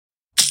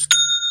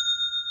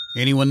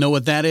Anyone know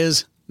what that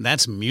is?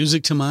 That's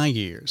music to my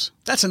ears.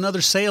 That's another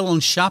sale on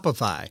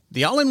Shopify,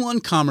 the all-in-one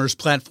commerce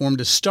platform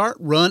to start,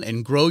 run,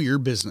 and grow your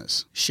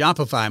business.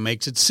 Shopify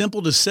makes it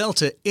simple to sell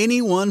to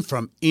anyone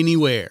from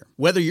anywhere.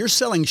 Whether you're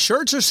selling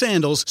shirts or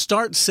sandals,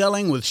 start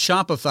selling with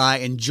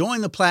Shopify and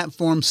join the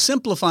platform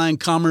simplifying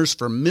commerce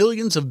for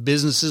millions of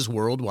businesses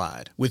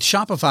worldwide. With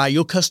Shopify,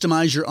 you'll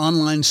customize your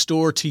online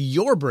store to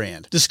your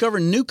brand,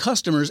 discover new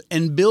customers,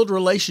 and build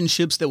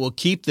relationships that will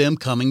keep them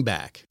coming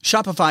back.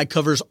 Shopify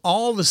covers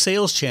all the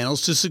sales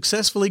channels to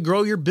successfully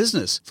grow your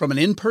business, from an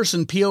in-person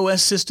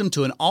POS system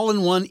to an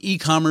all-in-one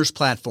e-commerce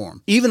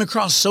platform, even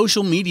across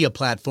social media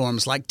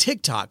platforms like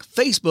TikTok,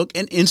 Facebook,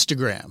 and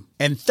Instagram.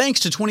 And thanks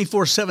to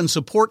 24/7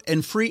 support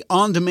and free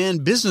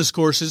on-demand business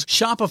courses,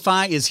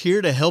 Shopify is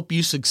here to help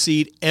you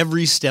succeed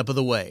every step of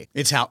the way.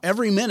 It's how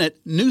every minute,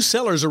 new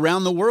sellers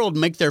around the world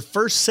make their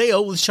first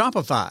sale with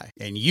Shopify.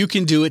 And you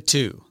can do it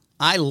too.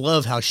 I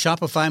love how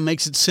Shopify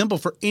makes it simple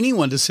for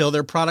anyone to sell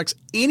their products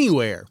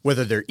anywhere.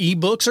 Whether they're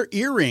ebooks or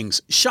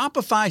earrings,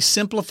 Shopify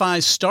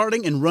simplifies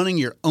starting and running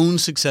your own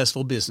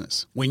successful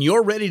business. When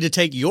you're ready to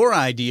take your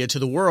idea to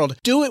the world,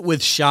 do it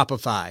with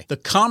Shopify, the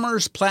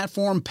commerce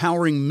platform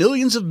powering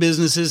millions of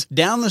businesses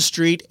down the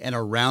street and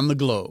around the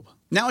globe.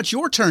 Now it's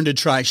your turn to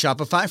try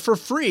Shopify for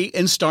free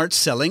and start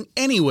selling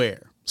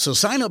anywhere. So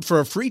sign up for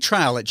a free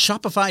trial at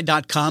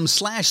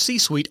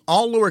shopify.com/C-Suite,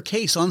 all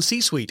lowercase on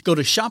C-Suite. Go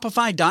to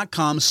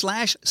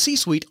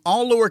shopify.com/C-Suite,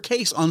 all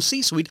lowercase on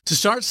C-Suite to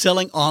start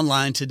selling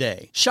online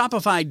today.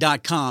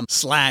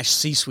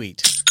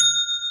 Shopify.com/C-Suite.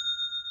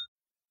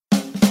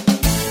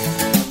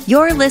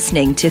 You're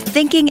listening to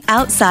Thinking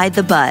Outside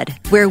the Bud,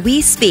 where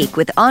we speak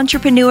with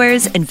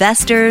entrepreneurs,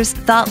 investors,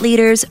 thought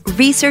leaders,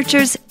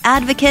 researchers,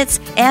 advocates,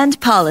 and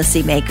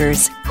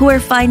policymakers who are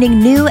finding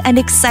new and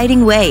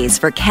exciting ways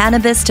for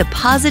cannabis to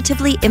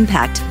positively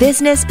impact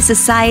business,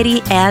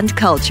 society, and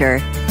culture.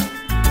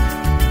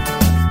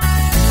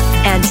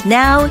 And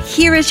now,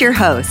 here is your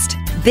host,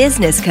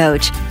 business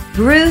coach,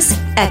 Bruce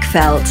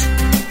Eckfeldt.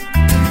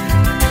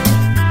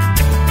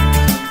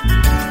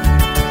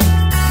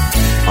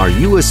 Are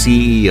you a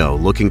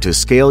CEO looking to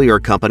scale your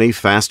company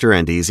faster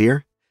and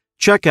easier?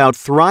 Check out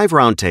Thrive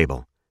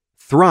Roundtable.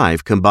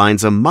 Thrive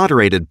combines a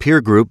moderated peer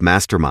group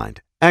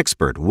mastermind,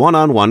 expert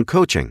one-on-one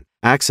coaching,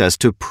 access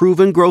to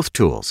proven growth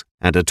tools,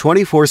 and a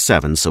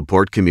 24/7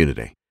 support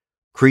community.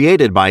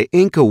 Created by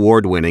Inc.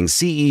 award-winning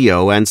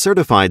CEO and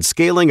certified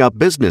scaling-up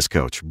business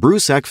coach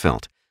Bruce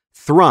Eckfeldt,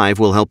 Thrive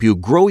will help you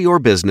grow your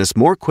business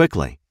more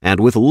quickly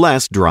and with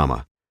less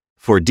drama.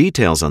 For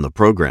details on the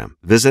program,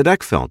 visit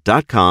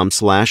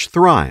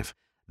eckfeldt.com/thrive.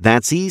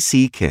 That's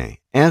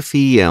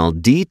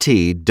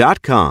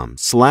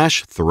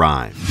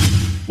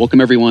ECKFELDT.com/thrive.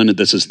 Welcome, everyone.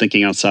 This is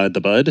Thinking Outside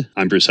the Bud.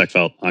 I'm Bruce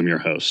Eckfeldt. I'm your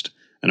host.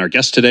 And our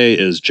guest today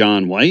is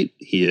John White.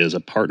 He is a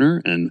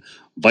partner and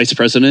Vice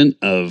President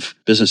of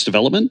Business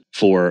Development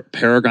for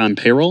Paragon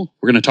Payroll.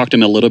 We're going to talk to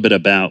him a little bit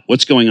about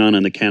what's going on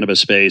in the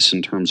cannabis space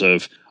in terms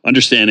of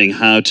understanding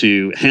how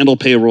to handle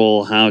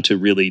payroll, how to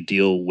really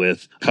deal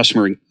with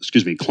client,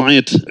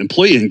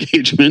 employee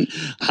engagement,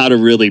 how to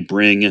really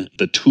bring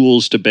the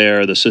tools to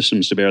bear, the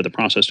systems to bear, the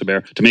process to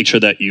bear, to make sure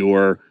that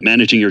you're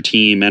managing your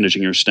team,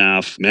 managing your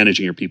staff,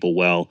 managing your people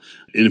well.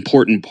 An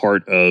important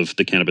part of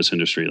the cannabis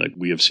industry. Like,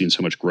 we have seen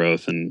so much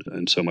growth and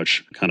so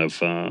much kind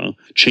of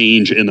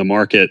change in the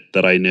market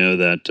that I know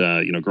that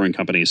growing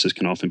companies, this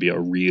can often be a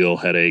real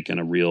headache and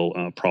a real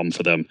problem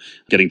for them.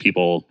 Getting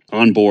people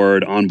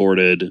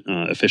onboarded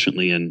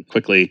efficiently and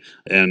quickly,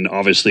 and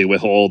obviously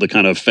with all the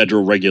kind of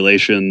federal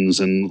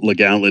regulations and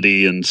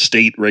legality and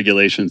state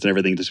regulations and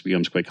everything, this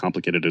becomes quite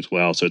complicated as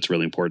well. So it's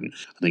really important,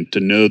 I think, to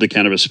know the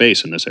cannabis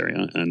space in this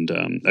area. And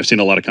I've seen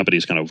a lot of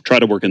companies kind of try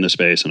to work in this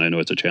space, and I know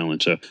it's a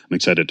challenge. So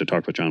I'm excited to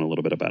talk with John a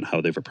little bit about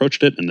how they've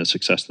approached it and the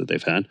success that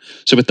they've had.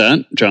 So with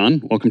that,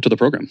 John, welcome to the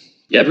program.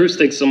 Yeah, Bruce,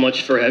 thanks so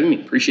much for having me.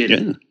 Appreciate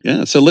it.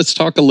 Yeah. So let's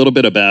talk a little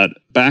bit about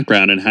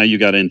background and how you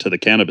got into the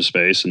cannabis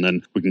space, and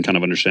then we can kind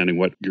of understanding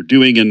what you're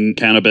doing in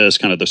cannabis,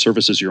 kind of the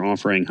services you're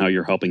offering, how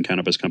you're helping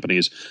cannabis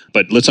companies.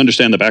 But let's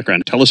understand the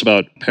background. Tell us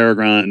about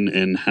Paragon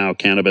and how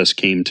cannabis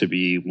came to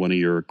be one of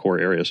your core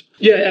areas.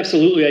 Yeah,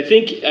 absolutely. I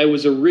think I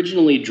was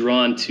originally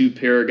drawn to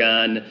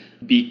Paragon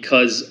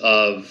because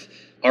of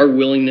our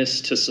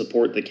willingness to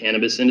support the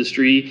cannabis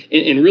industry.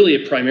 And really,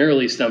 it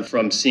primarily stemmed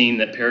from seeing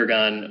that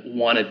Paragon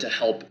wanted to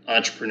help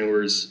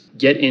entrepreneurs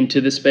get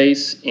into the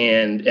space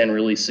and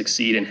really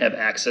succeed and have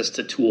access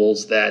to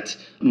tools that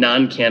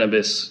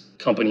non-cannabis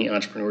company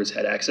entrepreneurs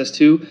had access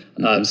to.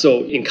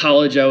 So in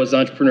college, I was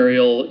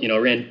entrepreneurial,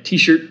 ran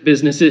t-shirt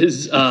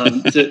businesses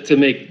to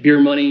make beer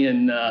money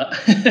and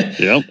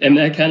and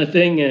that kind of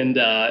thing, and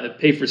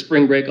pay for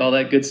spring break, all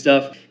that good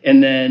stuff.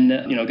 And then,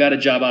 got a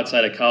job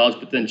outside of college,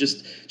 but then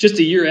just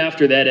a year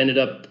after that, ended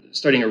up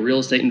starting a real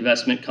estate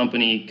investment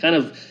company, kind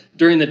of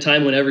during the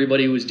time when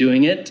everybody was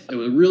doing it. It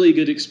was a really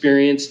good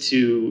experience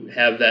to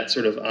have that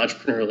sort of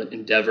entrepreneurial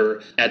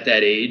endeavor at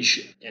that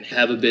age and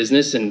have a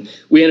business. And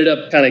we ended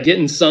up kind of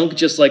getting sunk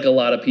just like a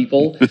lot of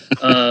people.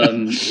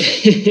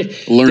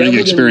 Learning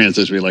experience,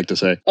 as we like to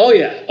say. Oh,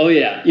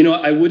 yeah.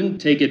 I wouldn't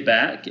take it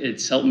back.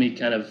 It's helped me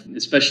kind of,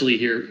 especially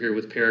here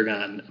with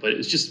Paragon, but it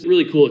was just a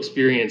really cool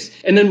experience.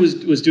 And then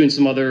was doing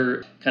some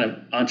other kind of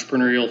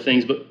entrepreneurial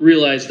things, but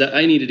realized that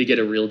I needed to get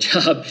a real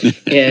job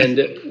and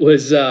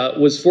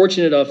was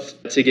fortunate enough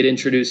to get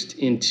introduced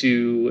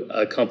into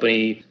a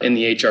company in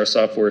the HR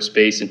software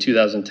space in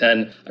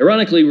 2010.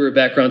 Ironically, we were a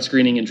background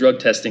screening and drug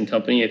testing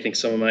company. I think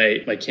some of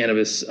my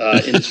cannabis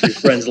industry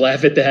friends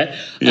laugh at that.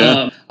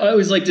 Yeah. I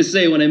always like to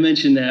say when I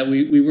mention that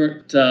we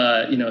weren't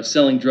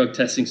selling drug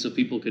testing so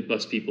people could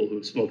bust people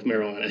who smoked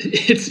marijuana.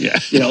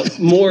 It's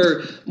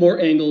more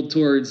angled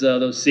towards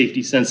those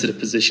safety sensitive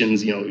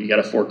positions. You got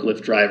a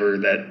forklift driver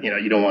that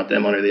you don't want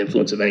them under the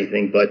influence of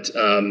anything. But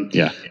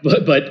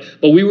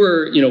we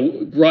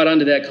were brought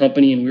onto that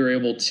company, and we were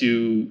able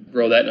to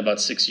grow that in about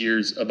 6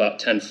 years, about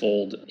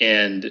tenfold.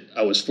 And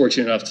I was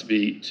fortunate enough to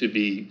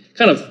be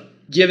kind of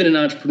given an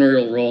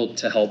entrepreneurial role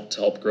to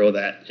help grow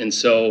that. And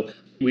so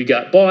we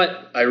got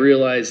bought. I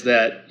realized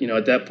that,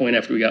 at that point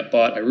after we got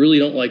bought, I really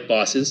don't like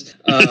bosses.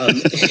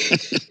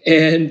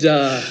 And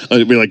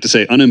we like to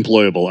say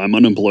unemployable. I'm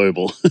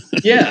unemployable.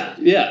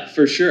 Yeah,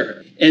 for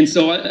sure. And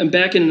so I'm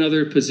back in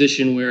another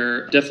position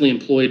where definitely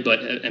employed, but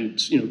I'm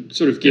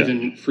sort of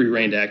given free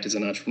rein to act as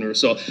an entrepreneur.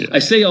 So I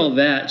say all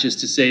that just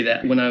to say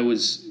that when I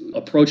was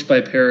approached by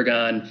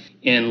Paragon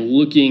and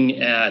looking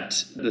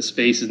at the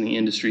spaces in the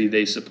industry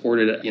they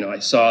supported, I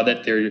saw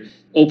that they're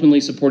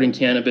openly supporting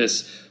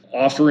cannabis,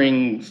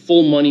 offering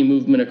full money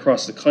movement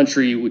across the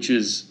country, which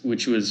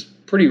was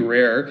pretty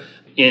rare,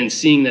 and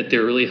seeing that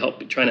they're really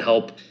trying to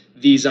help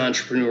these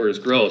entrepreneurs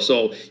grow.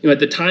 So, at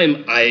the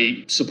time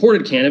I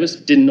supported cannabis,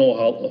 didn't know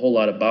a whole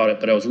lot about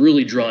it, but I was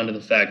really drawn to the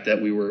fact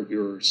that we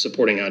were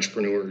supporting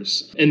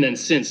entrepreneurs. And then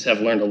since have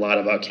learned a lot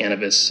about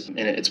cannabis, and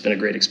it's been a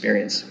great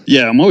experience.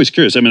 Yeah, I'm always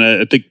curious. I mean,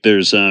 I think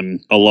there's a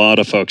lot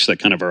of folks that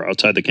kind of are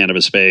outside the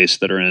cannabis space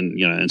that are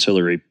in,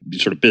 ancillary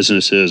sort of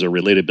businesses or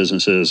related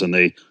businesses, and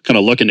they kind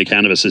of look into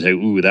cannabis and say,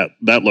 "Ooh, that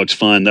looks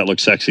fun, that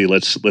looks sexy.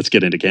 Let's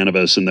get into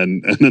cannabis." And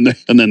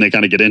then they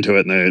kind of get into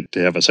it and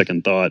they have a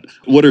second thought.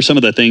 What are some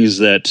of the things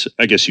that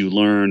I guess you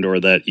learned, or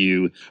that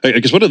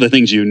what are the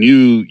things you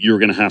knew you were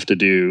going to have to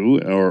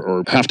do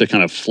or have to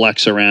kind of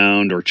flex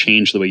around or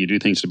change the way you do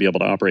things to be able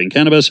to operate in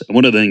cannabis? And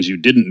what are the things you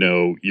didn't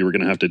know you were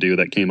going to have to do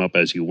that came up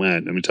as you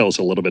went? I mean, tell us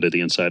a little bit of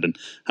the inside and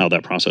how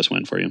that process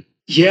went for you.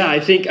 Yeah, I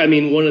think,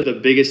 one of the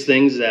biggest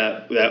things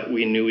that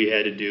we knew we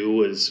had to do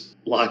was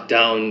lock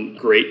down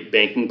great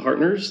banking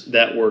partners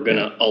that were going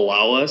to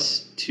allow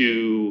us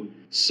to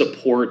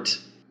support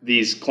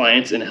these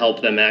clients and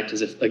help them act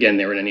as if, again,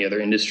 they were in any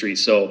other industry.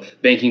 So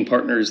banking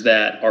partners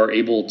that are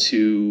able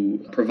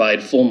to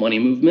provide full money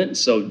movement.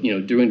 So,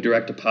 doing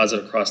direct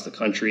deposit across the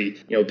country,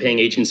 paying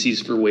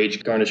agencies for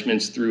wage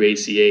garnishments through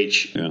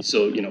ACH. Yeah.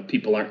 So,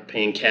 people aren't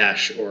paying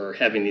cash or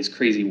having these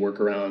crazy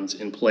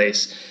workarounds in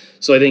place.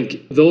 So I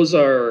think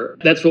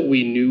that's what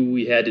we knew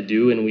we had to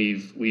do, and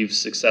we've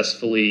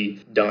successfully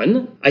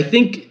done. I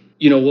think,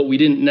 what we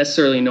didn't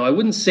necessarily know, I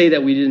wouldn't say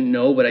that we didn't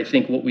know, but I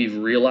think what we've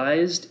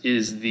realized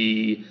is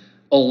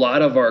a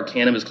lot of our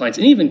cannabis clients,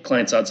 and even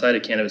clients outside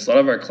of cannabis, a lot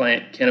of our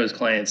cannabis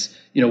clients,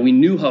 we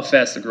knew how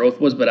fast the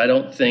growth was, but I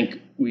don't think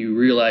we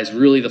realized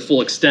really the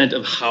full extent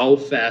of how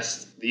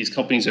fast these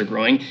companies are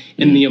growing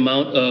and the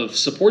amount of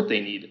support they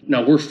need.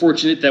 Now, we're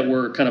fortunate that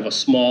we're kind of a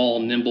small,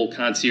 nimble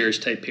concierge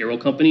type payroll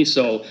company,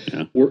 so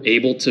we're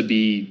able to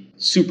be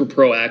super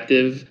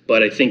proactive,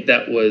 but I think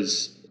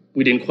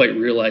we didn't quite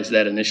realize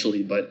that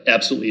initially, but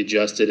absolutely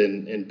adjusted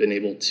and been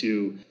able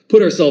to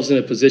put ourselves in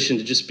a position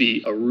to just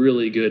be a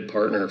really good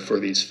partner for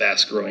these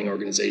fast-growing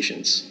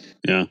organizations.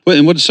 Yeah.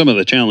 And what are some of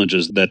the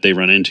challenges that they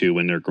run into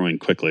when they're growing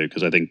quickly?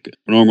 Because I think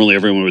normally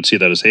everyone would see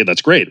that as, hey,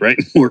 that's great, right?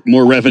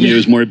 More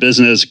revenues, more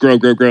business, grow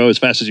as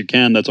fast as you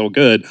can. That's all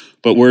good.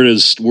 But where do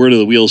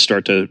the wheels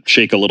start to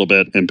shake a little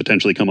bit and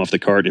potentially come off the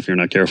cart if you're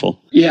not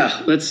careful?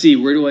 Yeah. Let's see.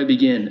 Where do I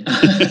begin?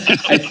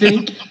 I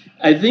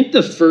think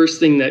the first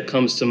thing that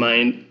comes to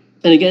mind,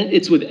 and again,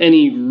 it's with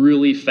any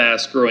really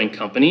fast-growing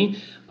company,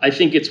 I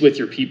think it's with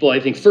your people. I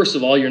think, first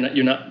of all, you're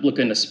not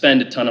looking to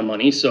spend a ton of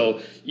money,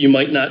 so you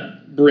might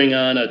not bring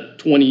on a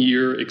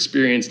 20-year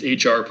experienced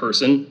HR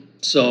person.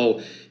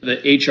 So the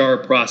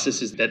HR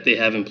processes that they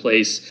have in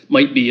place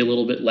might be a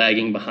little bit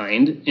lagging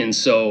behind. And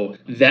so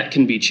that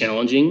can be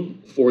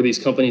challenging for these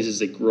companies as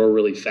they grow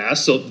really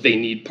fast. So they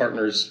need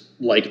partners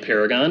like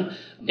Paragon.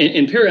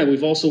 And Paragon,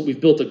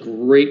 we've built a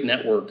great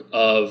network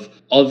of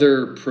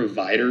other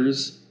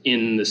providers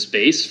in the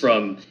space,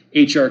 from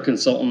HR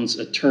consultants,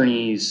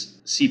 attorneys,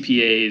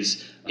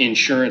 CPAs,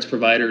 insurance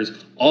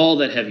providers, all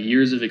that have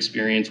years of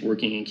experience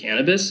working in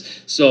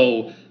cannabis.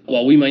 So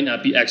while we might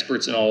not be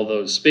experts in all of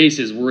those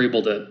spaces, we're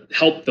able to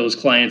help those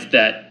clients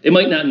that they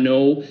might not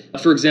know.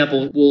 For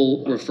example,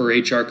 we'll refer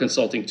HR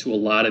consulting to a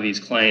lot of these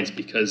clients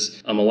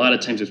because a lot of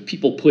times there's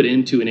people put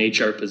into an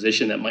HR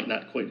position that might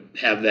not quite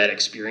have that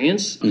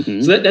experience.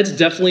 Mm-hmm. So that's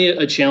definitely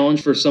a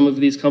challenge for some of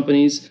these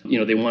companies.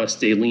 They want to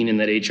stay lean in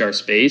that HR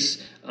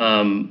space,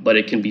 but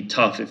it can be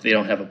tough if they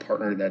don't have a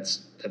partner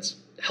that's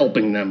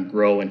helping them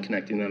grow and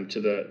connecting them to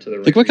the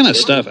right like what kind of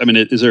stuff? I mean,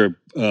 is there?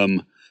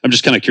 I'm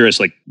just kind of curious,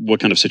 like what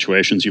kind of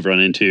situations you've run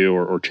into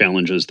or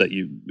challenges that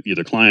you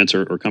either clients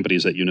or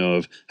companies that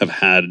have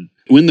had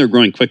when they're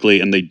growing quickly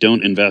and they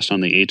don't invest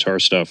on the HR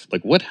stuff.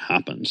 Like what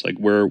happens? Like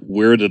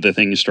where do the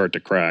things start to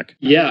crack?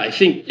 Yeah, I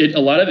think a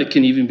lot of it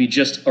can even be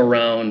just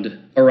around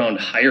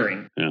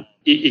hiring. Yeah,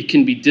 it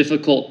can be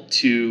difficult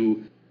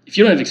to. If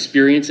you don't have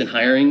experience in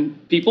hiring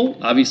people,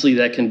 obviously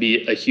that can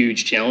be a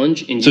huge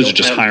challenge. And so it's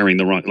just hiring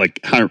the wrong,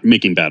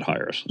 making bad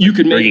hires. You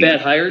could make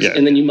bad hires,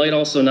 and then you might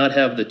also not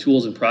have the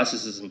tools and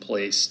processes in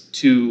place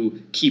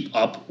to keep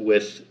up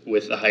with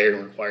the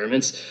hiring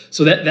requirements.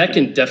 So that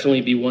can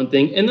definitely be one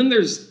thing. And then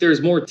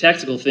there's more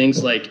tactical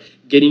things like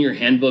getting your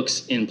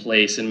handbooks in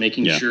place and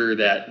making sure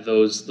that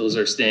those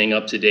are staying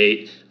up to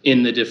date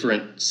in the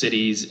different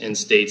cities and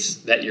states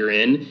that you're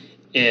in.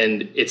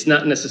 And it's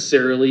not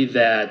necessarily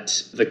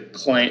that the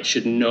client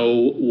should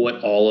know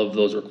what all of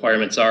those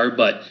requirements are,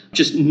 but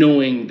just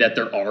knowing that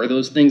there are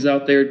those things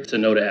out there to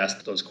know to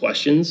ask those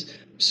questions.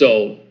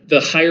 So the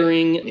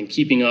hiring and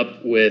keeping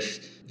up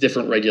with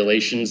different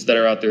regulations that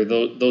are out there,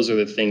 those are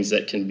the things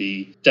that can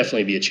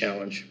definitely be a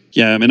challenge.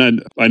 Yeah, I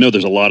mean, I know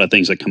there's a lot of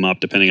things that come up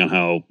depending on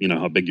how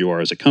big you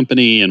are as a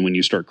company, and when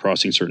you start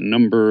crossing certain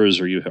numbers,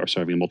 or you are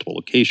having multiple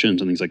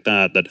locations and things like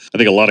that I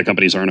think a lot of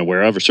companies aren't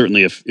aware of. Or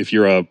certainly, if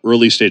you're a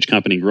early stage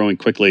company growing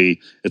quickly,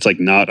 it's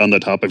like not on the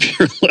top of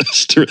your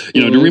list. To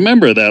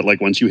remember that, like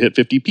once you hit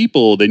 50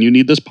 people, then you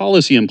need this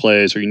policy in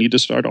place, or you need to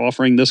start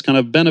offering this kind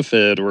of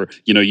benefit, or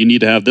you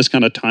need to have this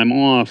kind of time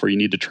off, or you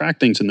need to track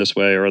things in this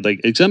way, or are they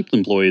exempt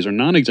employees or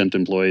non-exempt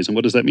employees, and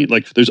what does that mean?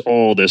 Like, there's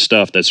all this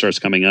stuff that starts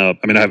coming up.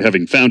 I mean,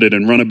 having founded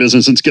and run a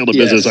business and scaled a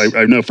business,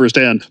 I know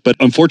firsthand. But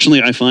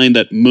unfortunately, I find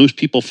that most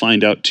people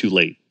find out too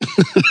late.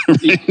 Right?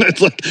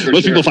 It's like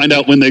most people find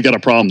out when they got a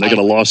problem, they get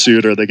a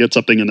lawsuit or they get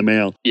something in the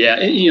mail. Yeah,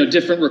 and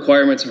different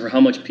requirements for how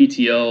much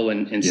PTO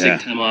and sick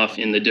time off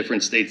in the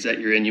different states that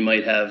you're in. You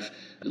might have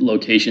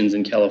locations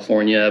in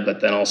California,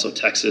 but then also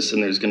Texas,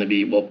 and there's going to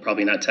be, well,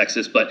 probably not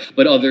Texas, but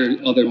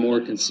other more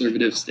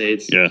conservative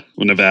states. Yeah,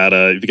 well,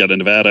 Nevada, you've got a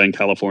Nevada and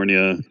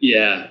California.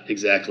 Yeah,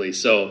 exactly.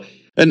 So.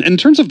 And in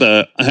terms of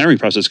the hiring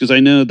process, because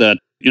I know that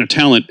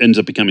talent ends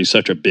up becoming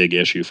such a big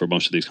issue for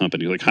most of these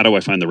companies. Like, how do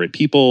I find the right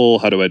people?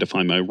 How do I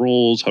define my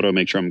roles? How do I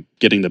make sure I'm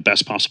getting the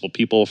best possible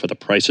people for the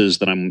prices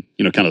that I'm,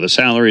 kind of the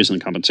salaries and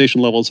the compensation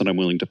levels that I'm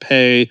willing to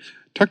pay?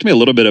 Talk to me a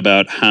little bit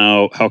about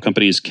how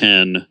companies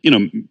can,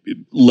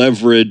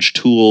 leverage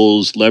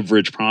tools,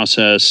 leverage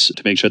process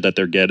to make sure that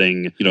they're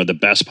getting, the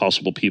best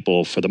possible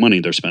people for the money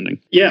they're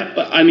spending. Yeah,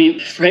 I mean,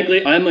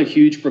 frankly, I'm a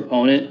huge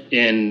proponent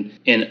in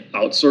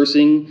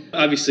outsourcing.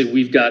 Obviously,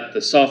 we've got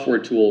the software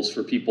tools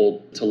for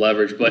people to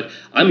leverage, but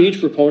I'm a huge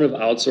proponent of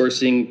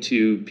outsourcing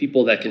to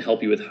people that can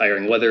help you with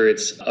hiring, whether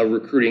it's a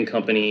recruiting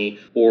company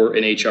or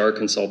an HR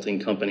consulting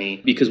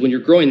company. Because when you're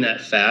growing that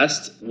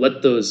fast,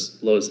 let those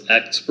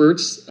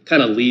experts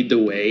kind of lead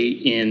the way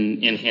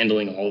in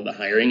handling all of the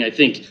hiring. I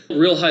think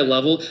real high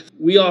level,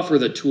 we offer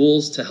the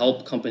tools to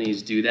help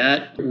companies do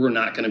that. We're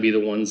not going to be the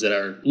ones that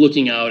are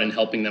looking out and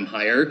helping them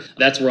hire.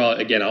 That's where,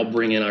 I'll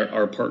bring in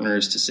our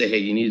partners to say, hey,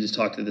 you need to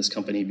talk to this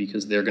company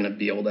because they're going to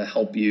be able to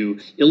help you.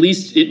 At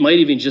least it might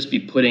even just be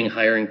putting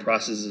hiring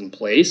processes in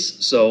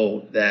place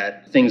so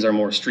that things are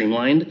more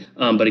streamlined.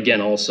 But again,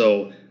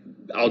 also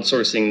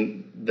outsourcing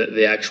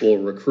the actual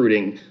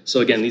recruiting. So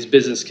again, these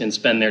businesses can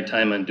spend their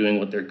time on doing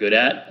what they're good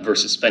at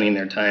versus spending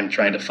their time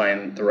trying to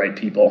find the right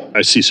people.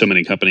 I see so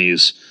many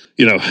companies,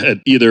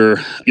 either,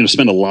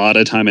 spend a lot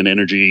of time and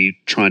energy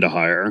trying to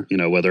hire,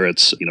 whether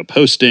it's,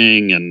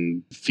 posting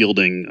and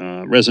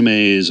fielding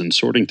resumes and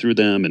sorting through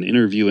them and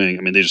interviewing.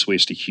 I mean, they just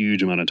waste a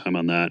huge amount of time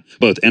on that,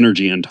 both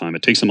energy and time.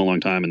 It takes them a long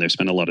time and they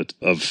spend a lot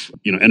of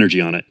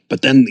energy on it.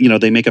 But then,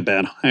 they make a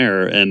bad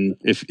hire. And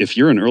if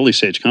you're an early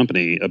stage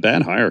company, a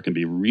bad hire can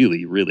be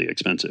really, really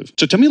expensive.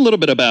 So tell me a little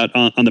bit about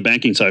on the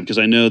banking side, because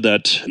I know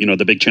that,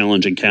 the big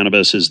challenge in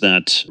cannabis is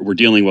that we're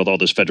dealing with all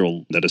this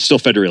that is still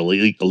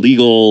federally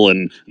illegal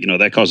and,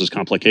 that causes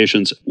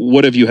complications.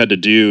 What have you had to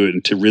do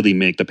to really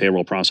make the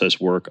payroll process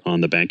work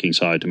on the banking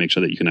side to make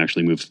sure that you can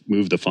actually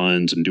move the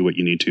funds and do what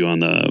you need to on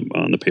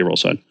the payroll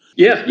side?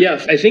 Yeah.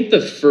 I think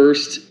the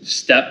first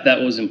step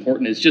that was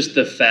important is just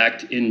the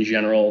fact in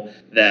general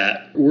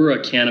that we're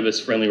a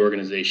cannabis-friendly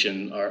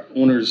organization. Our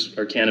owners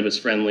are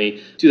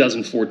cannabis-friendly.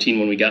 2014,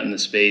 when we got in the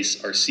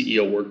space, our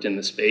CEO worked in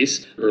the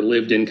space or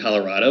lived in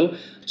Colorado.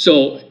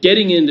 So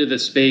getting into the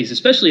space,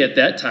 especially at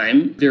that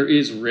time, there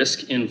is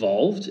risk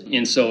involved.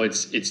 And so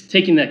it's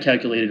taking that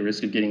calculated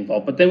risk of getting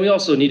involved. But then we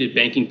also needed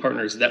banking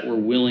partners that were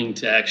willing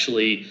to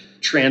actually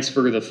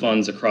transfer the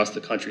funds across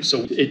the country.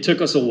 So it took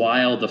us a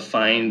while to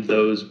find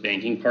those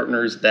banking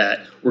partners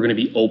that were going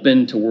to be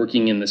open to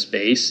working in the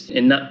space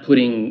and not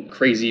putting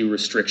crazy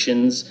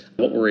restrictions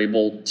on what we're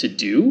able to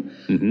do.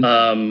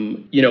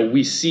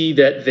 We see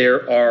that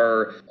there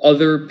are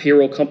other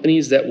payroll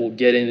companies that will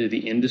get into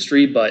the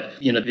industry, but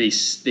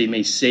they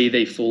may say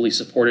they fully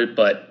support it,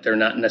 but they're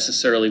not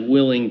necessarily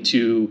willing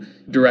to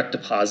direct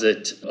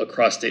deposit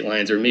across state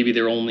lines, or maybe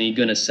they're only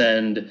going to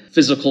send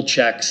physical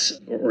checks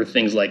or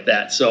things like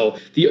that. So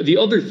the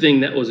other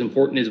thing that was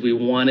important is we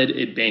wanted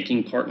a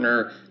banking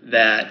partner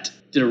that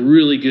did a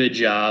really good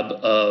job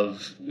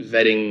of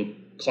vetting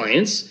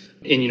clients.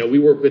 And, we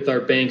work with our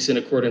banks in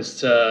accordance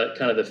to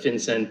kind of the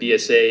FinCEN,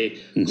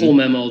 BSA, Cole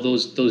Memo,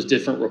 those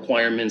different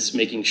requirements,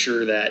 making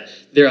sure that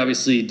they're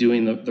obviously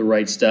doing the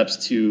right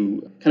steps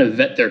to kind of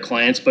vet their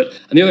clients. But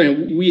on the other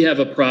hand, we have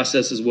a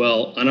process as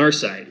well on our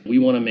side. We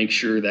want to make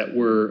sure that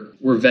we're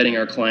vetting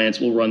our clients.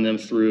 We'll run them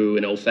through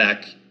an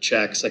OFAC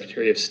check,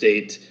 Secretary of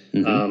State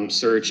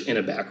search, and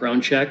a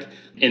background check.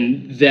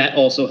 And that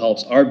also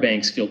helps our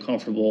banks feel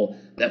comfortable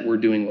that we're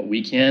doing what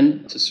we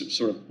can to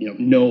sort of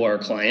know our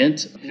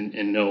client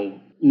and know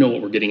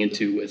what we're getting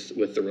into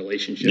with the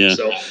relationship. Yeah.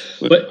 So,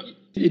 but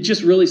it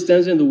just really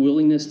stems in the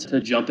willingness to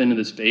jump into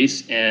the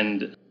space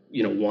and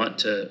want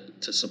to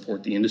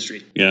support the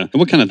industry. Yeah. And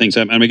what kind of things,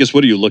 I guess,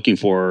 what are you looking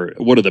for?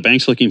 What are the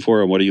banks looking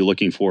for? And what are you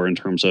looking for in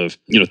terms of,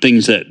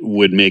 things that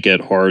would make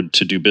it hard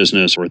to do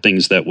business, or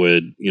things that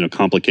would,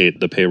 complicate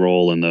the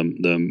payroll and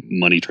the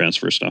money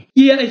transfer stuff?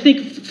 Yeah, I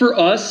think for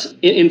us,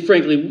 and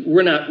frankly,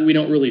 we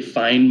don't really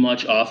find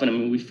much often. I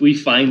mean, if we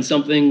find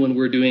something when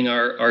we're doing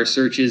our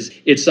searches,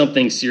 it's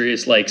something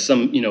serious like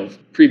some,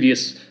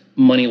 previous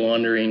money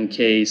laundering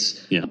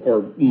case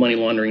or money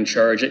laundering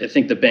charge. I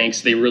think the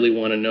banks, they really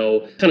want to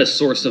know kind of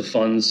source of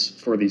funds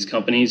for these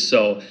companies.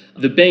 So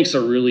the banks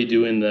are really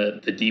doing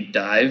the deep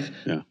dive,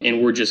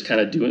 and we're just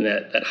kind of doing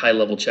that high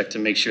level check to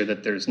make sure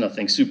that there's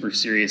nothing super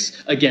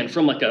serious, again,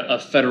 from like a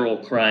federal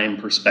crime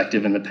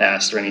perspective in the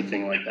past or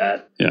anything like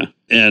that. Yeah.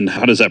 And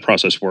how does that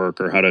process work?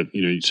 Or how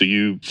so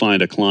you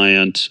find a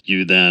client,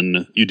 you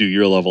do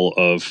your level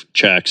of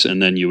checks,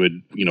 and then you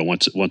would,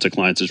 once a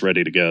client is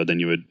ready to go, then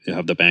you would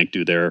have the bank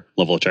do their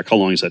level of check. How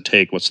long does that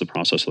take? What's the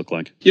process look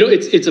like?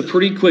 It's a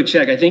pretty quick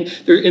check. I think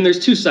there's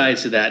two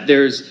sides to that.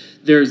 There's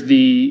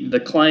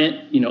the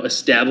client,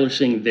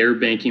 establishing their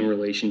banking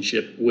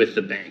relationship with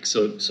the bank.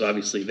 So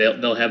obviously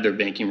they'll have their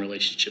banking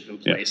relationship in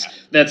place. Yeah.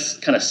 That's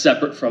kind of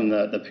separate from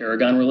the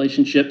Paragon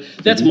relationship.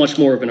 That's much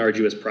more of an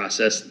arduous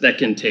process that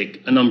can take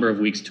a number of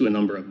weeks to a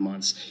number of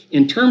months.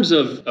 In terms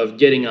of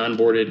getting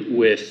onboarded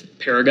with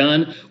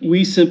Paragon,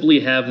 we simply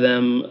have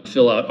them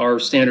fill out our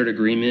standard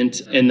agreement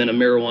and then a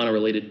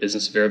marijuana-related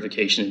business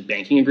verification and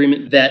banking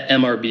agreement. That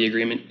MRB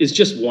agreement is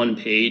just one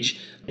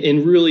page.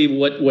 And really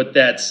what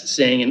that's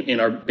saying,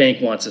 and our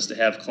bank wants us to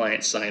have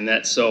clients sign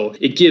that. So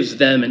it gives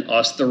them and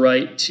us the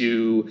right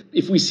to,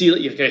 if we see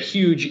like a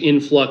huge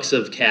influx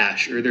of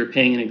cash or they're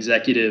paying an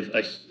executive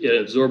an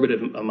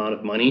exorbitant amount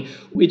of money,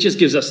 it just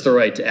gives us the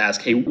right to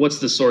ask, hey, what's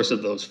the source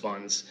of those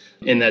funds?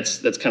 And that's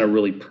kind of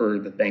really per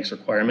the bank's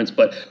requirements.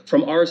 But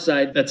from our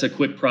side, that's a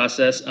quick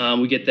process.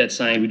 We get that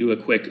signed. We do a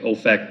quick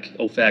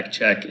OFAC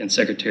check and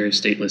Secretary of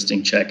State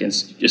listing check. And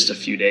it's just a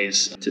few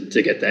days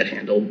to get that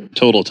handled.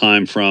 Total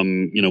time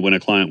from, when a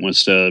client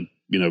wants to,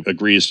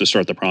 agrees to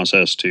start the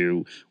process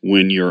to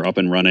when you're up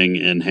and running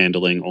and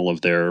handling all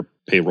of their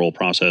payroll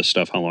process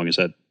stuff, how long does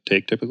that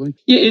take typically?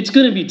 Yeah, it's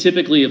going to be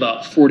typically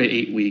about 4 to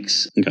 8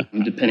 weeks, okay,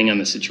 depending on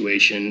the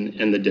situation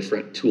and the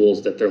different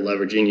tools that they're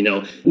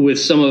leveraging. With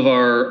some of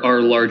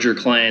our larger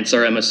clients,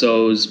 our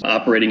MSOs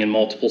operating in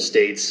multiple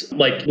states,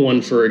 like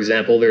one, for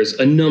example, there's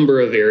a number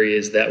of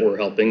areas that we're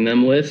helping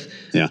them with.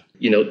 Yeah.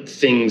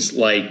 Things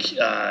like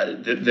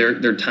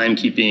their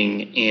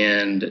timekeeping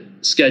and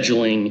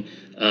scheduling,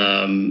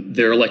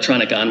 their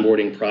electronic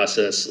onboarding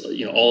process,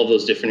 all of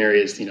those different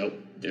areas,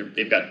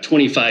 they've got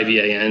 25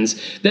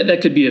 EINs.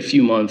 That could be a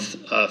few month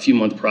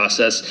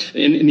process.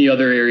 In the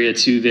other area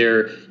too,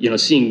 they're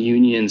seeing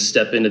unions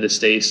step into the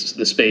space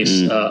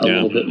a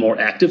little bit more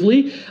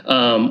actively,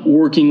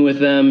 working with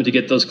them to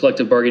get those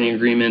collective bargaining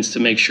agreements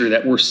to make sure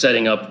that we're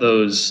setting up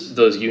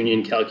those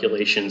union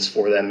calculations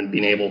for them and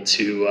being able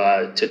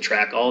to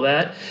track all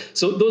that.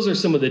 So those are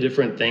some of the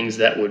different things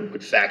that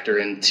would factor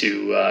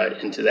into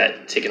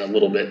that taking a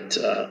little bit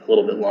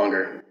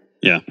longer.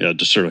 Yeah,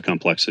 just sort of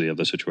complexity of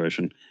the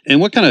situation. And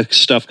what kind of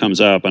stuff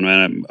comes up?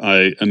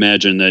 I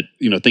imagine that,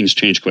 things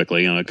change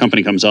quickly. A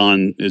company comes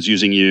on, is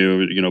using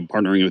you,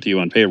 partnering with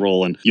you on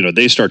payroll, and,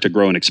 they start to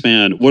grow and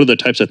expand. What are the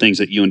types of things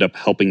that you end up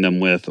helping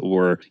them with,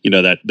 or,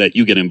 that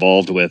you get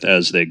involved with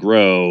as they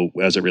grow,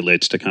 as it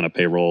relates to kind of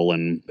payroll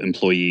and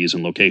employees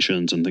and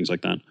locations and things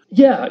like that?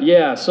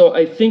 Yeah. So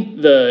I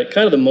think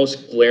the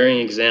most glaring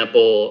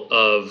example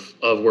of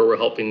where we're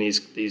helping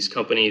these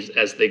companies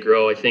as they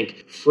grow, I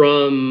think for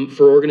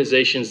organizations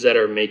organizations that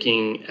are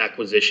making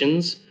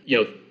acquisitions,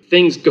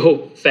 things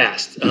go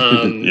fast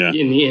in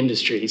the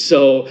industry.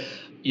 So,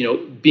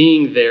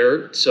 being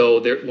there, so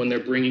when they're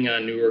bringing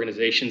on new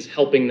organizations,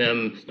 helping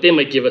them, they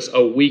might give us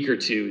a week or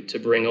two to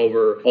bring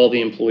over all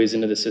the employees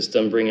into the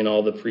system, bring in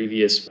all the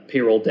previous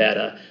payroll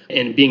data,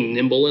 and being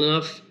nimble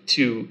enough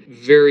to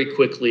very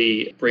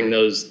quickly bring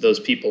those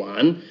people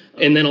on.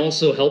 And then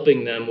also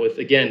helping them with,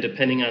 again,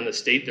 depending on the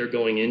state they're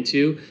going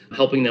into,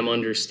 helping them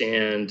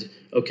understand,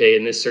 okay,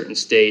 in this certain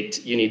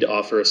state, you need to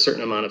offer a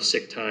certain amount of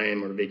sick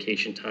time or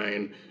vacation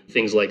time,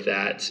 things like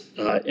that.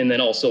 And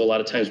then also a lot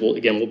of times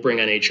we'll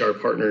bring on HR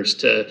partners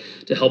to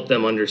help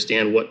them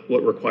understand what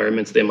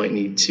requirements they might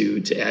need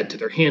to add to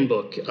their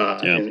handbook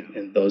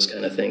and those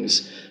kind of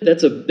things.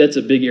 That's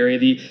a big area.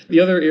 The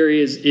other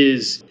areas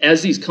is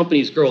as these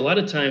companies grow, a lot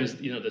of times,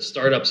 the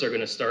startups are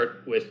going to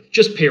start with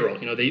just payroll.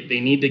 They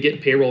need to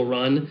get payroll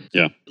run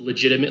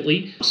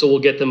legitimately. So we'll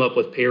get them up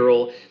with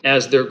payroll.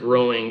 As they're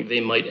growing, they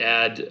might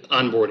add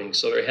onboarding.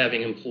 So they're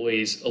having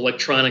employees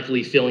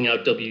electronically filling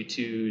out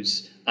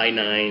W-2s,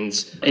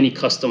 I-9s, any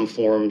custom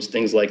forms,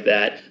 things like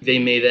that. They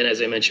may then,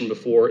 as I mentioned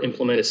before,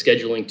 implement a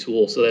scheduling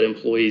tool so that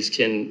employees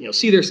can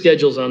see their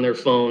schedules on their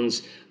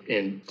phones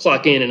and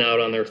clock in and out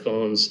on their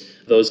phones,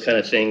 those kind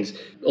of things.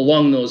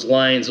 Along those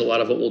lines, a lot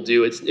of what we'll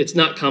do, it's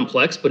not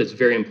complex, but it's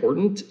very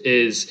important,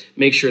 is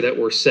make sure that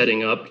we're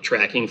setting up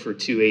tracking for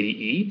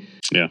 280E.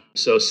 Yeah.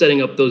 So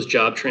setting up those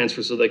job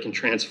transfers so they can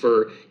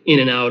transfer in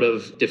and out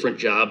of different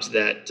jobs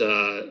that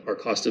are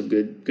cost of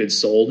goods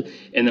sold.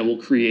 And then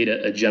we'll create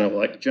a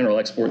general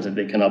export that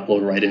they can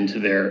upload right into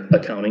their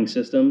accounting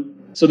system.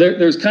 So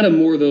there's kind of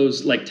more of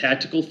those like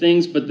tactical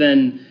things, but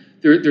then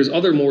there's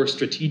other more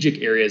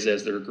strategic areas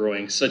as they're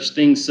growing, such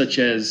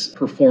as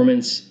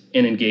performance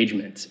and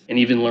engagement, and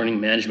even learning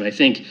management. I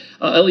think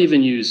I'll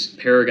even use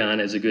Paragon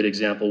as a good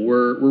example.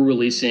 We're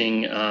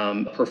releasing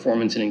a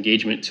performance and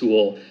engagement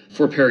tool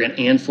for Paragon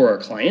and for our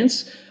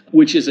clients,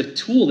 which is a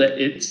tool that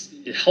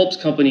it helps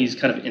companies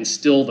kind of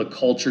instill the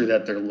culture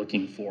that they're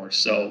looking for.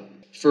 So,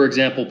 for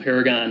example,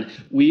 Paragon,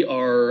 we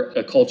are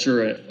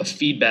a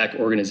feedback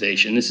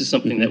organization. This is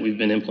something that we've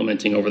been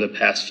implementing over the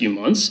past few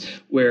months,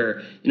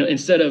 where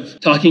instead of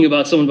talking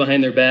about someone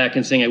behind their back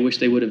and saying, I wish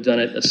they would have done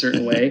it a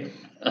certain way,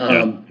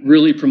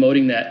 really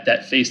promoting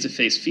that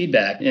face-to-face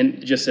feedback.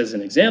 And just as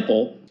an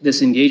example,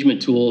 this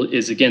engagement tool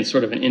is, again,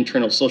 sort of an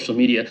internal social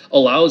media,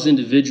 allows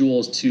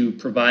individuals to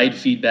provide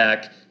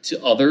feedback to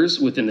others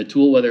within the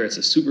tool, whether it's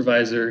a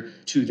supervisor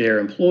to their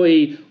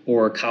employee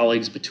or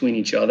colleagues between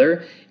each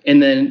other,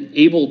 and then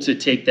able to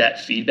take that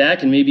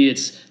feedback, and maybe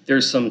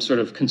there's some sort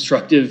of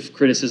constructive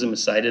criticism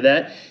aside of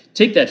that,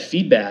 take that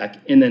feedback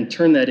and then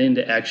turn that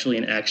into actually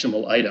an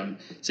actionable item.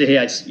 Say,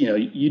 hey,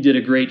 you did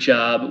a great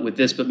job with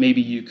this, but maybe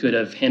you could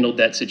have handled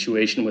that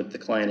situation with the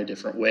client a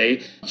different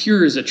way.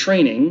 Here is a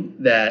training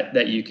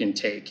that you can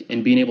take,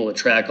 and being able to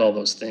track all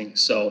those things.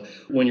 So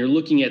when you're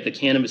looking at the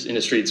cannabis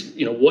industry, it's,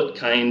 what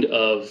kind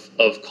of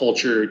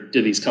culture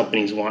do these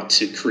companies want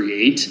to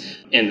create?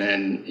 And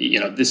then,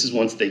 this is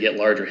once they get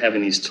larger,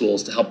 having these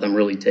tools to help them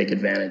really take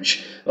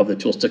advantage of the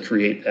tools to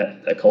create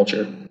that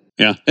culture.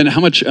 Yeah. And how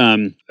much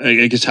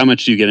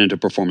do you get into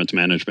performance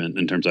management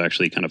in terms of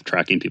actually kind of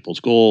tracking people's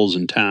goals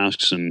and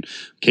tasks and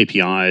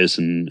KPIs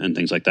and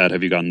things like that?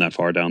 Have you gotten that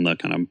far down the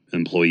kind of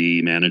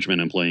employee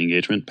management, employee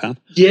engagement path?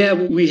 Yeah,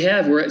 we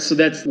have.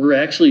 We're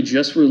actually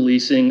just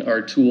releasing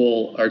our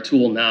tool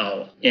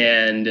now.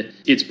 And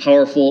it's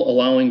powerful,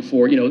 allowing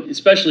for,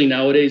 especially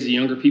nowadays, the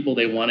younger people,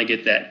 they want to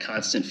get that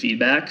constant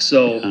feedback.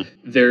 So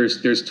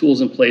there's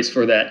tools in place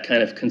for that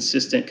kind of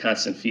consistent,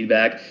 constant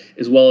feedback,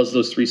 as well as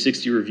those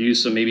 360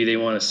 reviews. So maybe they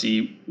want to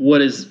see what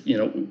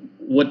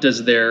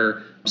does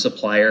their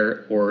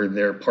supplier or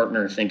their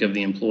partner think of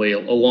the employee,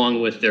 along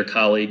with their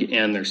colleague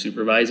and their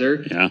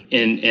supervisor. Yeah.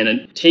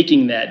 And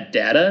taking that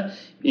data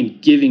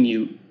and giving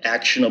you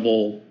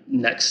actionable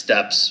next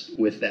steps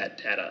with that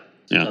data.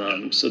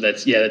 Yeah. So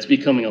that's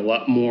becoming a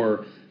lot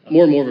more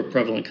of a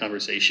prevalent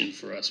conversation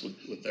for us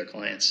with our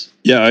clients.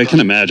 Yeah, I can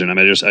imagine. I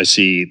mean, I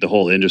see the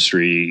whole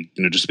industry,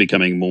 just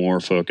becoming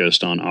more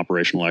focused on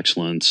operational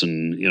excellence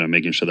and,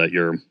 making sure that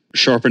you're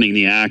sharpening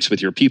the axe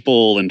with your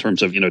people in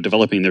terms of,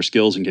 developing their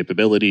skills and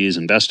capabilities,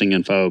 investing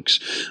in folks,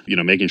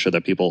 making sure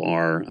that people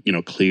are,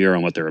 clear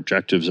on what their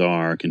objectives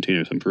are,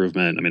 continuous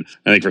improvement. I mean,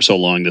 I think for so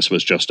long, this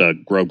was just a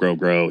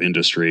grow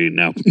industry.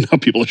 Now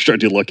people are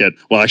starting to look at,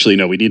 well, actually,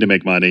 no, we need to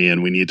make money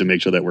and we need to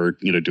make sure that we're,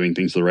 doing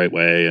things the right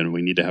way, and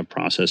we need to have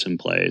process in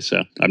place.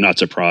 So I'm not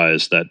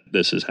surprised that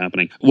this is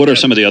happening. What are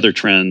some of the other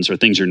trends or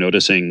things you're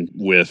noticing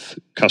with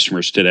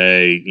customers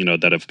today,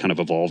 that have kind of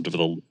evolved over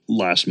the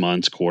last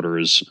months,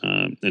 quarters,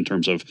 in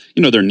terms of,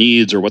 their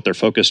needs or what they're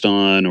focused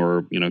on,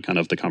 or, kind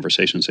of the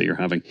conversations that you're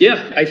having?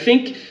 Yeah, I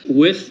think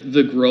with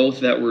the growth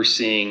that we're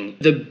seeing,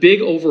 the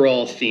big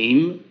overall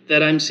theme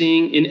that I'm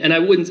seeing, and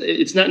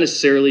it's not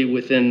necessarily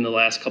within the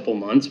last couple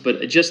months,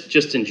 but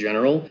just in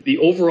general, the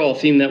overall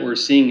theme that we're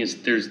seeing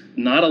is there's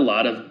not a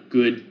lot of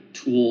good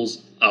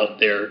tools out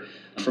there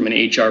from an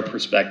HR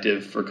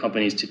perspective for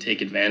companies to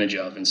take advantage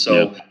of. And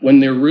so when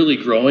they're really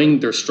growing,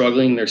 they're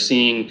struggling, they're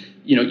seeing,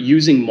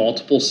 using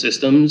multiple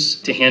systems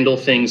to handle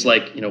things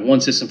like,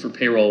 one system for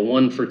payroll,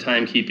 one for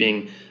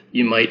timekeeping.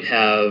 You might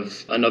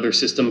have another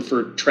system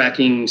for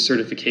tracking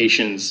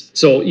certifications.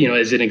 So,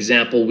 as an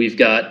example, we've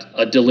got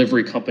a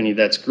delivery company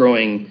that's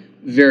growing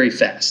very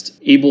fast,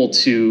 able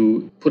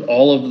to put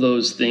all of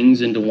those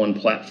things into one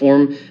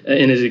platform.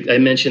 And as I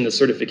mentioned, the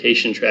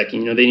certification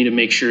tracking, they need to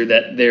make sure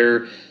that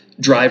their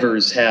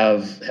drivers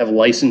have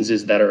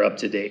licenses that are up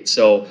to date.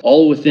 So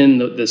all within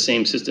the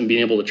same system,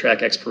 being able to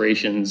track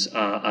expirations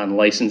on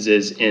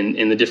licenses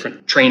in the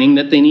different training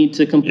that they need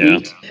to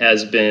complete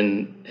has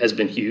been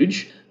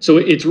huge. So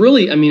it's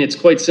really, it's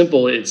quite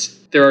simple.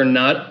 There are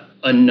not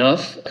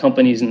enough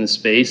companies in the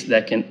space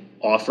that can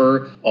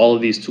offer all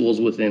of these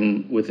tools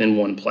within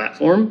one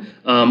platform.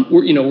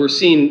 We're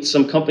seeing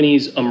some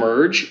companies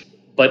emerge,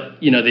 but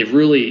they've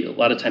really a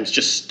lot of times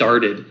just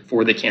started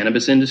for the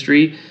cannabis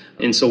industry,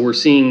 and so we're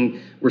seeing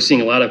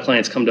a lot of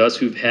clients come to us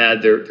who've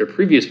had their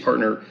previous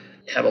partner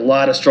have a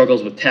lot of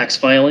struggles with tax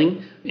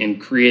filing and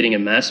creating a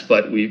mess.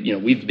 But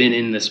we've been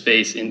in the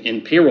space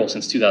in payroll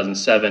since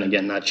 2007.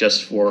 Again, not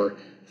just for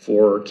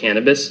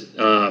cannabis.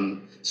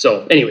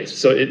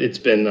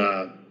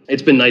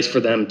 It's been nice for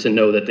them to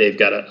know that they've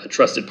got a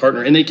trusted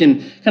partner, and they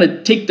can kind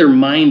of take their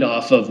mind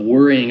off of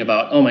worrying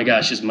about, oh my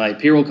gosh, is my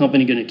payroll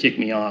company going to kick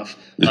me off?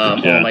 Oh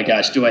my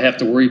gosh, do I have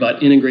to worry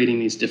about integrating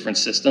these different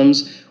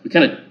systems? We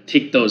kind of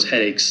take those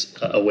headaches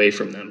away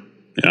from them.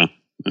 Yeah.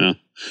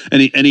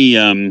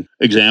 Any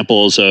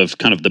examples of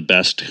kind of the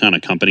best kind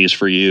of companies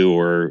for you,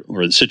 or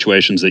the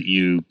situations that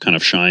you kind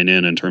of shine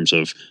in terms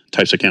of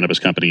types of cannabis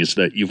companies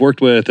that you've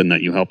worked with and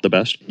that you help the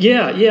best?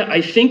 Yeah.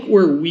 I think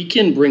where we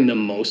can bring the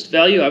most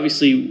value,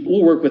 obviously,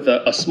 we'll work with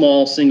a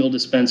small single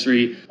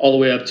dispensary all the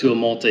way up to a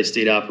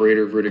multi-state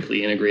operator,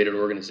 vertically integrated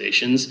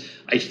organizations.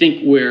 I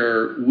think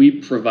where we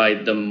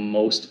provide the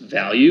most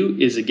value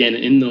is, again,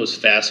 in those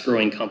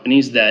fast-growing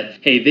companies that,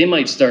 hey, they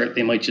might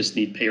just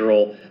need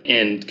payroll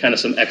and kind of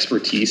some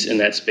expertise in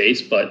that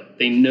space, but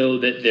they know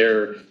that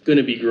they're going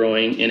to be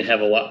growing and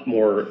have a lot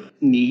more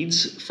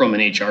needs from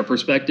an HR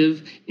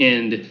perspective.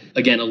 And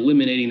again,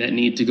 eliminating that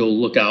need to go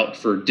look out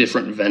for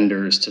different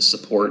vendors to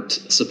support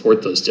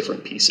those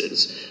different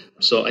pieces.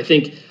 So I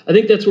think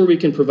that's where we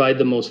can provide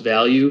the most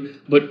value.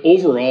 But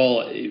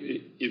overall,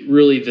 it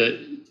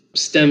really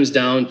stems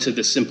down to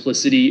the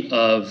simplicity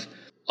of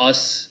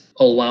us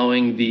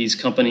allowing these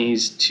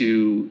companies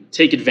to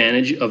take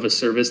advantage of a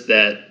service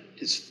that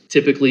has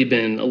typically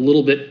been a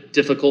little bit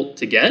difficult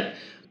to get,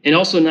 and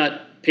also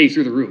not pay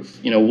through the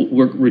roof.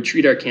 We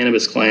treat our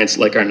cannabis clients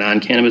like our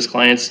non-cannabis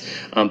clients,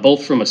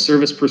 both from a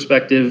service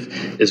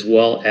perspective as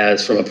well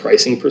as from a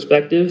pricing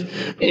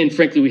perspective. And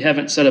frankly, we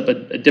haven't set up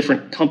a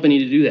different company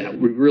to do that.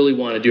 We really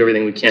want to do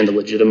everything we can to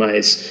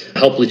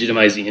help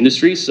legitimize the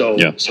industry. So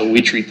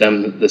we treat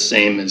them the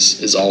same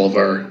as all of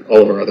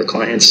our other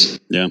clients.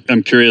 Yeah.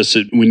 I'm curious,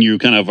 when you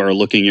kind of are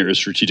looking at your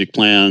strategic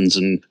plans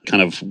and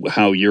kind of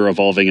how you're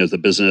evolving as a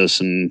business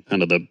and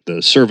kind of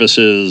the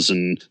services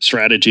and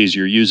strategies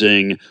you're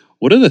using,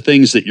 what are the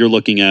things that you're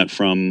looking at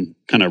from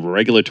kind of a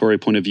regulatory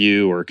point of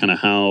view, or kind of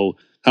how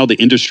the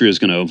industry is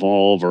going to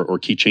evolve, or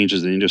key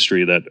changes in the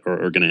industry that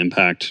are going to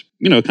impact,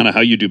 kind of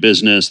how you do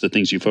business, the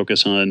things you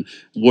focus on?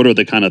 What are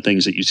the kind of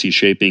things that you see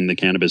shaping the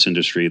cannabis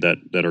industry that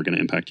are going to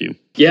impact you?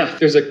 Yeah,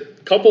 there's a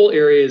couple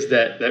areas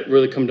that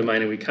really come to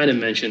mind, and we kind of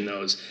mentioned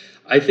those.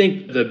 I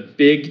think the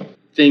big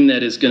thing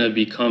that is going to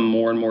become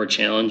more and more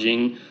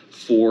challenging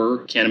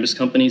for cannabis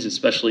companies,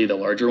 especially the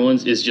larger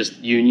ones, is just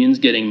unions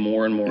getting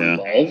more and more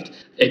involved.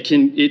 It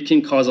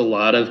can cause a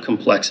lot of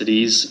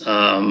complexities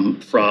from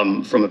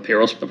a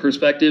payroll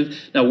perspective.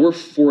 Now, we're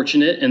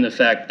fortunate in the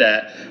fact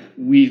that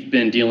we've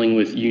been dealing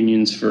with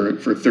unions for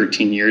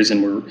 13 years,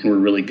 and we're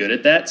really good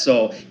at that.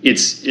 So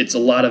it's a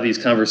lot of these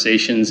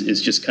conversations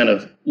is just kind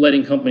of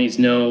letting companies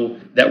know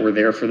that we're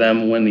there for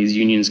them when these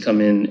unions come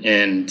in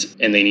and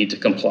they need to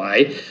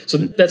comply. So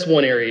that's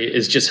one area,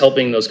 is just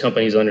helping those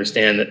companies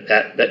understand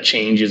that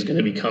change is going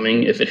to be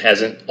coming if it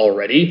hasn't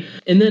already.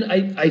 And then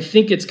I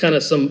think it's kind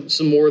of some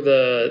more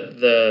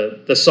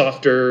the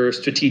softer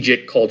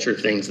strategic culture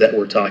things that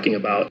we're talking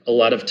about. A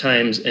lot of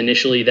times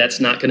initially that's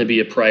not going to be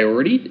a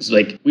priority. It's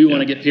like, we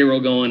want to get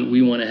payroll going,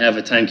 we want to have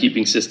a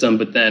timekeeping system,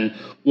 but then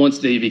once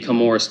they become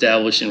more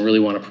established and really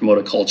want to promote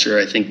a culture,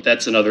 I think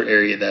that's another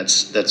area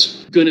that's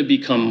going to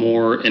become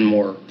more and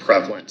more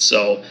prevalent.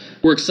 So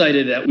we're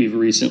excited that we've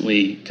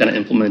recently kind of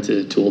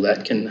implemented a tool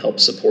that can help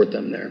support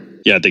them there.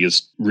 Yeah, I think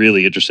it's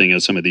really interesting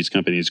as some of these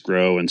companies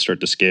grow and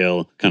start to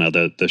scale, kind of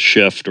the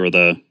shift or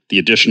the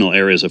additional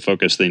areas of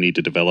focus they need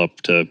to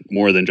develop to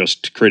more than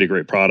just create a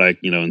great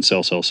product, and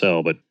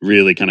sell, but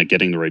really kind of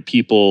getting the right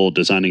people,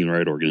 designing the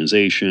right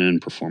organization,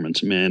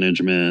 performance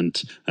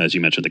management, as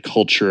you mentioned, the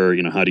culture,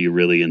 how do you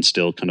really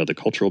instill kind of the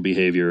cultural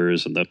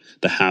behaviors and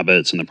the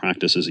habits and the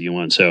practices that you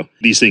want. So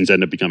these things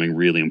end up becoming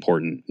really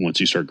important once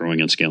you start growing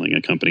and scaling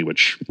a company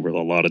where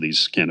a lot of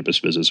these cannabis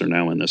businesses are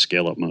now in the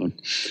scale-up mode.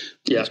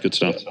 Yeah. That's good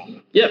stuff.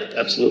 Yeah,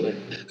 absolutely.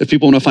 If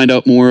people want to find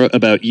out more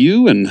about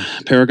you and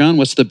Paragon,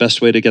 what's the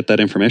best way to get that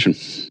information?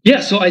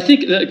 Yeah, so I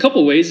think a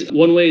couple ways.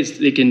 One way is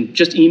they can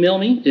just email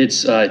me.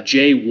 It's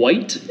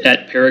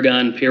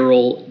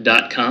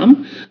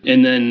jwhite@paragonpayroll.com.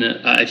 And then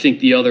I think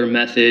the other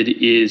method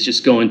is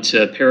just going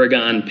to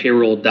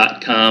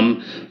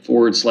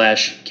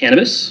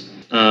paragonpayroll.com/cannabis.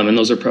 And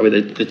those are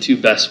probably the two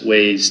best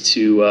ways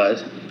to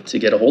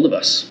get a hold of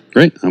us.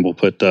 Great. And I'll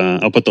put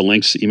the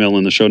links, email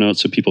in the show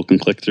notes so people can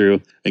click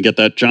through and get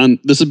that. John,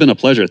 this has been a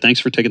pleasure. Thanks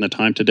for taking the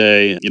time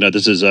today.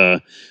 This is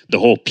the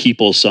whole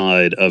people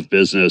side of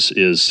business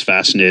is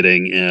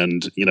fascinating,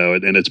 and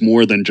and it's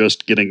more than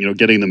just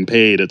getting them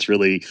paid. It's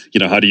really,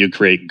 how do you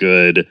create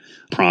good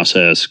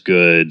process,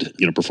 good,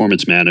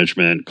 performance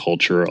management,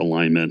 culture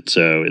alignment.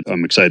 So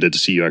I'm excited to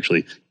see you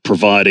actually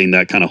providing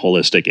that kind of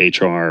holistic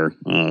HR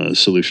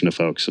solution to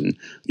folks. And,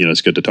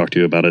 it's good to talk to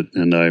you about it.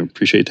 And I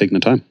appreciate you taking the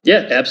time.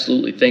 Yeah,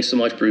 absolutely. Thanks so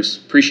much, Bruce.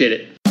 Appreciate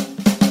it.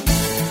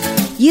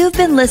 You've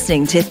been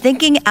listening to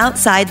Thinking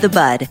Outside the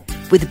Bud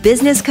with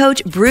business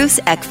coach Bruce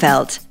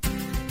Eckfeldt.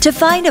 To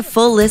find a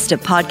full list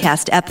of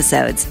podcast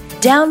episodes,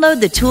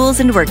 download the tools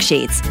and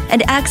worksheets,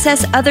 and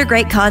access other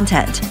great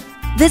content,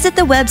 visit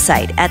the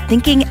website at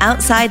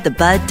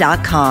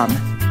thinkingoutsidethebud.com.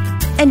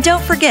 And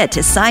don't forget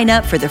to sign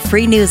up for the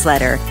free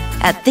newsletter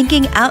at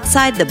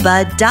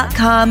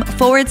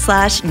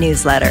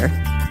thinkingoutsidethebud.com/newsletter.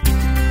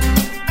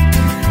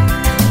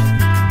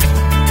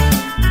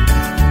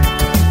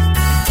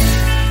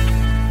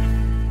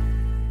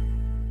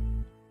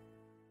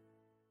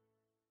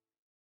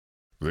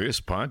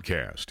 This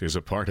podcast is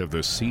a part of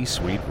the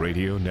C-Suite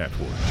Radio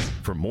Network.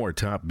 For more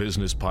top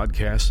business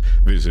podcasts,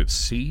 visit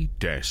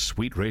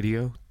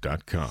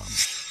c-suiteradio.com.